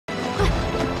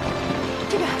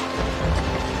这边。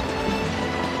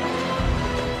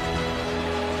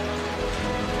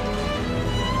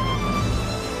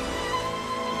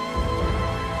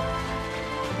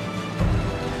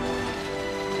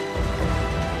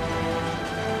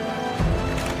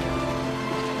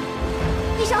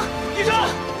医生，医生，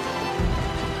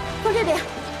放这边。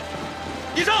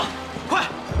医生，快，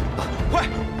快！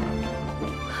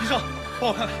医生，帮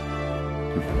我看看。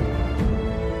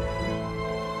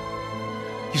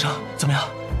医生，怎么样？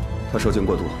他受惊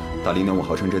过度，打0.5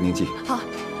毫升镇定剂。好。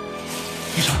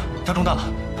医生，他中弹了，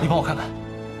你帮我看看。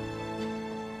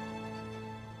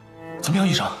怎么样，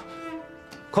医生？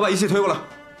快把仪器推过来。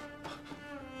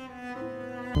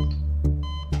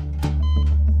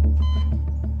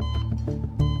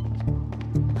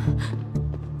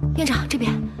院长这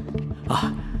边。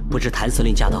啊，不知谭司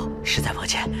令驾到，实在抱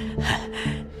歉。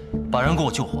把人给我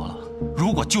救活了，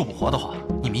如果救不活的话，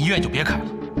你们医院就别开了。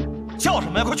叫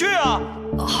什么呀？快去啊！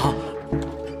好。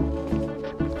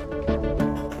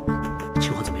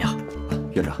情况怎么样？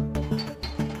院长，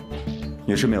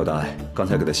女士没有大碍，刚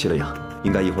才给她吸了氧，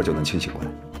应该一会儿就能清醒过来。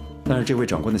但是这位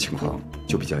长官的情况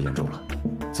就比较严重了，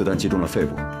子弹击中了肺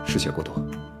部，失血过多，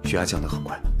血压降得很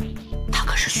快。他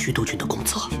可是徐督军的公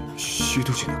子。徐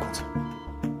督军的公子。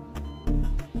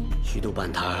徐督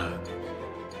办他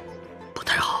不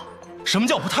太好。什么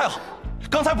叫不太好？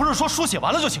刚才不是说输血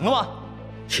完了就行了吗？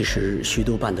其实徐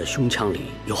督办的胸腔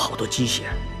里有好多积血，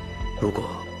如果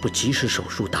不及时手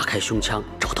术打开胸腔，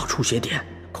找到出血点，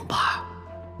恐怕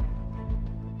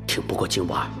挺不过今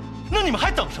晚。那你们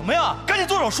还等什么呀？赶紧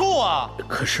做手术啊！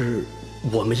可是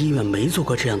我们医院没做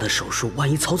过这样的手术，万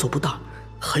一操作不当，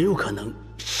很有可能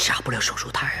下不了手术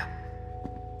台啊。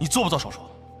你做不做手术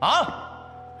啊？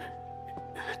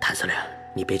谭司令，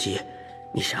你别急，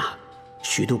你想，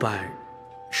徐督办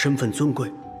身份尊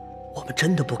贵，我们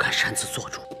真的不敢擅自做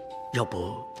主。要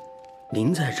不，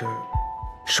您在这儿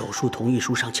手术同意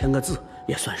书上签个字，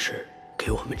也算是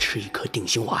给我们吃一颗定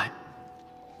心丸。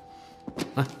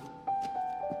哎，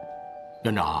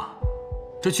院长，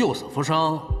这救死扶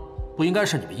伤，不应该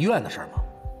是你们医院的事吗？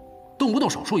动不动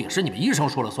手术也是你们医生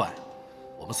说了算。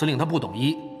我们司令他不懂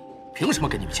医，凭什么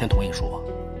给你们签同意书啊？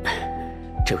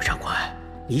这位长官，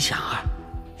你想啊，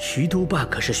徐督办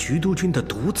可是徐督军的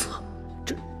独子，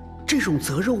这种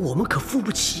责任我们可负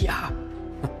不起呀。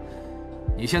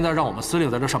你现在让我们司令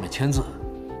在这上面签字，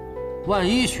万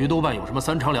一徐督办有什么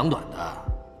三长两短的，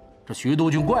这徐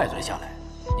督军怪罪下来，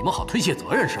你们好推卸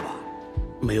责任是吧？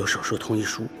没有手术同意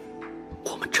书，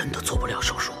我们真的做不了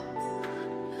手术。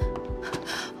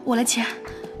我来签，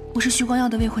我是徐光耀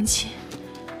的未婚妻。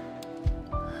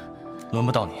轮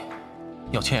不到你，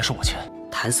要签也是我签。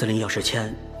谭司令要是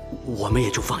签，我们也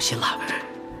就放心了。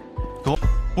给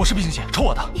我是 B 型血，抽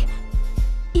我的。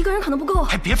一个人可能不够，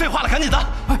还别废话了，赶紧的！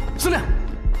哎，司令，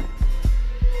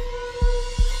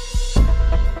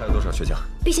还有多少血浆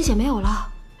 ？B 型血没有了。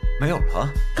没有了。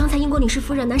刚才英国领事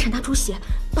夫人难产大出血，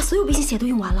把所有 B 型血都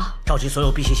用完了。召集所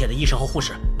有 B 型血的医生和护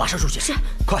士，马上输血。是，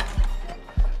快！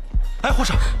哎，护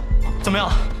士，怎么样？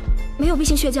没有 B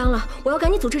型血浆了，我要赶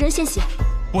紧组织人献血。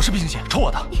我是 B 型血，抽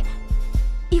我的。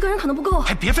一个人可能不够，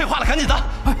还别废话了，赶紧的！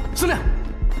哎，司令。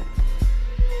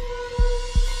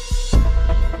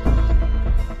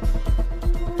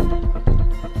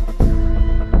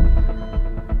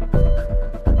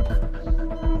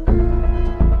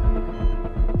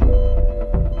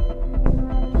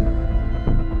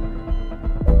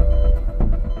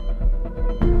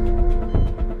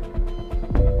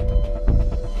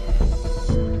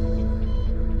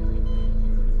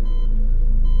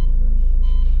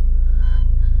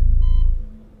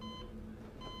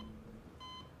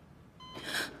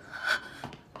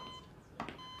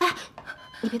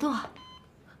你别动啊！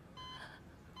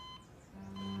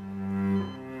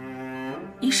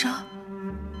医生，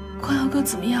光耀哥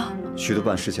怎么样？徐督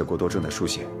办失血过多，正在输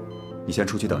血。你先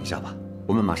出去等一下吧，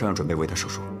我们马上要准备为他手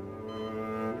术。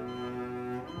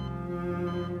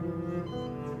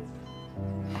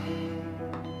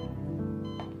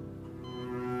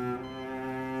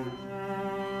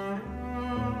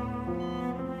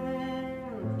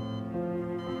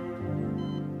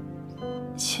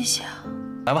谢谢啊。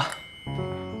来吧。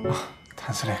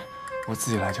谭司令，我自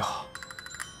己来就好。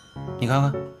你看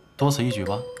看，多此一举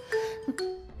吧。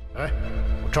哎，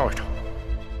我照一照。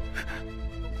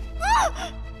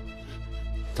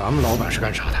咱们老板是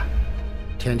干啥的？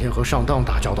天天和上当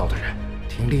打交道的人，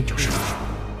听令就是。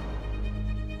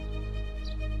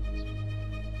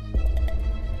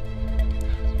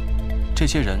这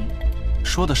些人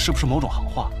说的是不是某种行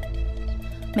话？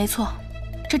没错，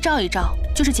这照一照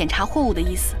就是检查货物的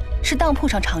意思，是当铺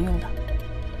上常用的。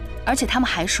而且他们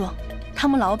还说，他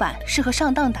们老板是和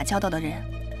上当打交道的人，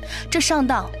这上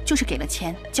当就是给了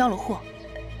钱交了货，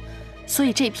所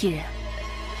以这批人，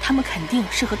他们肯定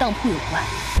是和当铺有关。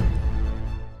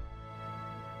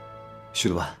徐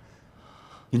督办，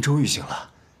您终于醒了，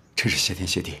真是谢天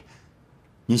谢地。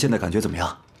您现在感觉怎么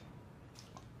样？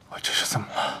我这是怎么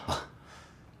了？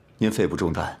您肺部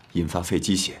中弹，引发肺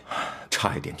积血，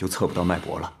差一点就测不到脉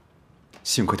搏了。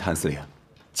幸亏谭司令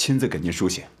亲自给您输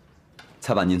血，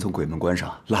才把您从鬼门关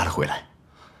上拉了回来。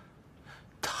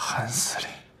谭司令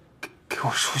给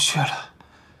我输血了，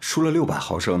输了600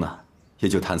毫升呢，也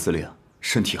就谭司令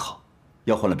身体好，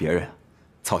要换了别人，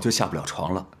早就下不了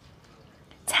床了。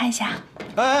擦一下。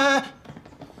哎，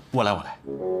我来。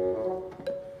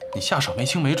你下手没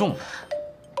轻没重的，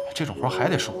这种活还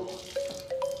得是我。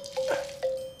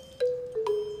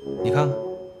你看看，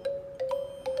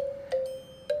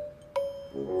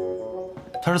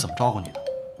他是怎么招呼你的？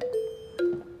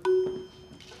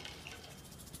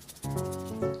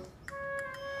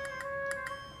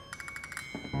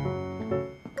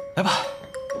来吧，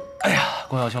哎呀，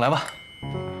光耀兄来吧。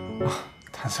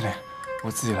谭司令，我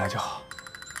自己来就好。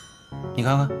你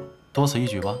看看，多此一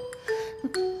举吧。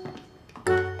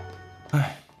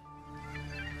哎，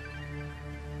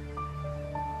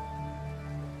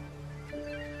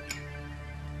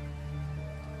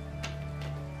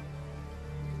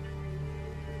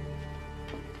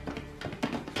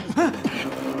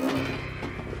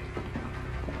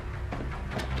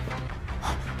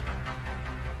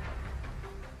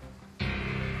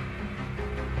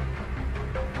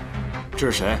这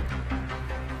是谁？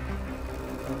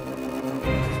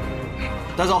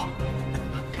带走。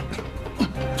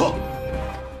坐。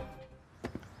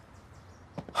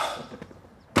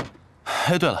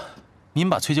哎，对了，你们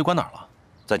把崔杰关哪儿了？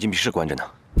在禁闭室关着呢。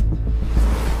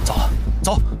走，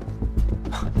走。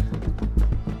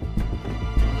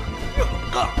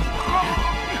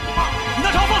李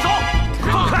大成，放手！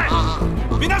放开！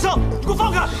李大成，你给我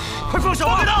放开！快放手！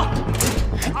放开他！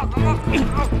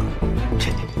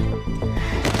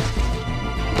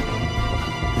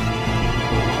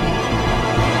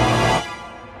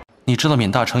你知道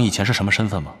闵大成以前是什么身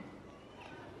份吗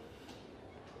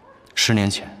？10年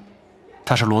前，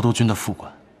他是罗督军的副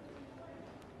官。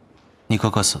你哥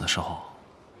哥死的时候，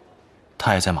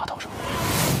他也在码头上。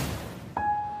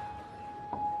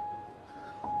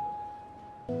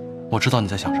我知道你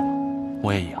在想什么，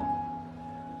我也一样。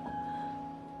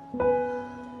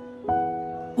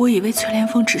我以为崔连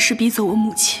峰只是逼走我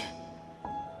母亲，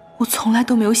我从来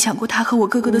都没有想过他和我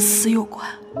哥哥的死有关。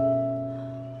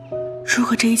如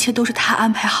果这一切都是他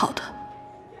安排好的，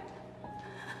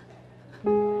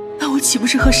那我岂不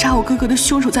是和杀我哥哥的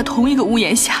凶手在同一个屋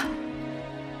檐下？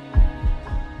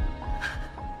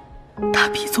他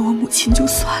逼走我母亲就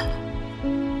算了，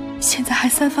现在还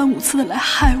3番5次的来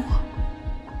害我，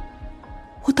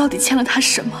我到底欠了他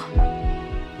什么？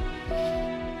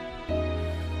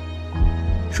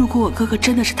如果我哥哥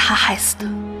真的是他害死的，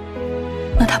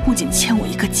那他不仅欠我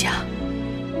一个家，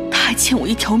他还欠我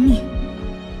一条命。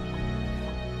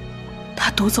他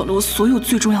夺走了我所有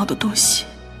最重要的东西，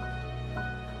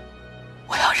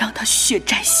我要让他血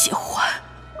债血还。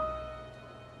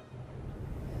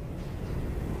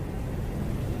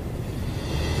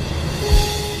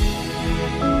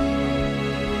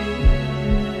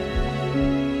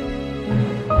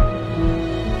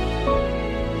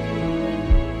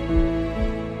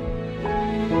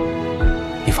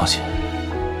你放心，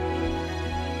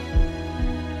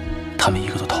他们一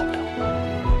个都逃不了。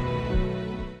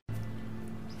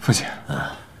父亲，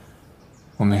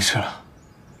我没事了，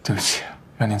对不起，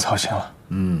让您操心了。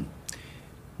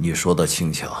你说的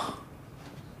轻巧。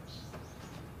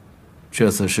这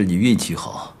次是你运气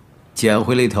好，捡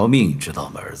回了一条命，知道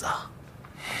吗，儿子？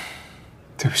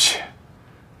对不起，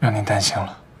让您担心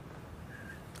了。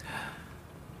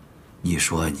你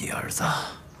说你儿子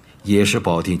也是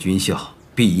保定军校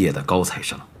毕业的高材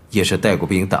生，也是带过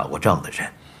兵、打过仗的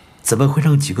人，怎么会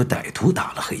让几个歹徒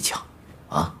打了黑枪？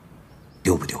啊？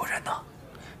丢不丢人呢？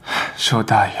是我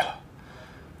大意了，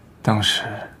当时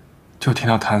就听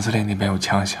到谭司令那边有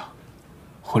枪响，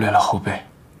忽略了后背。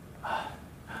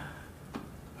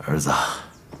儿子，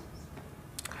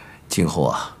今后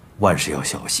啊，万事要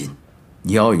小心，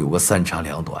你要有个3长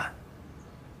2短。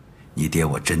你爹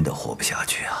我真的活不下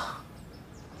去啊！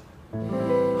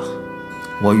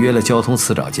我约了交通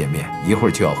次长见面，一会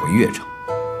儿就要回越城，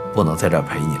不能在这儿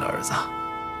陪你了，儿子。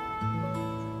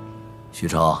徐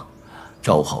成，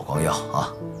照顾好光耀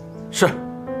啊！是，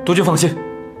督军放心。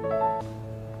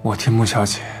我替穆小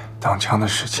姐挡枪的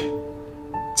事情，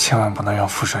千万不能让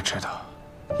副帅知道，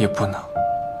也不能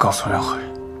告诉任何人。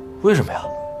为什么呀？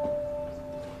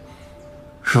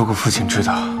如果父亲知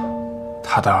道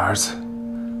他的儿子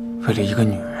为了一个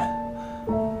女人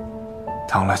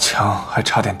挡了枪，还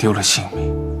差点丢了性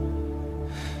命，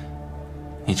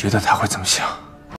你觉得他会怎么想？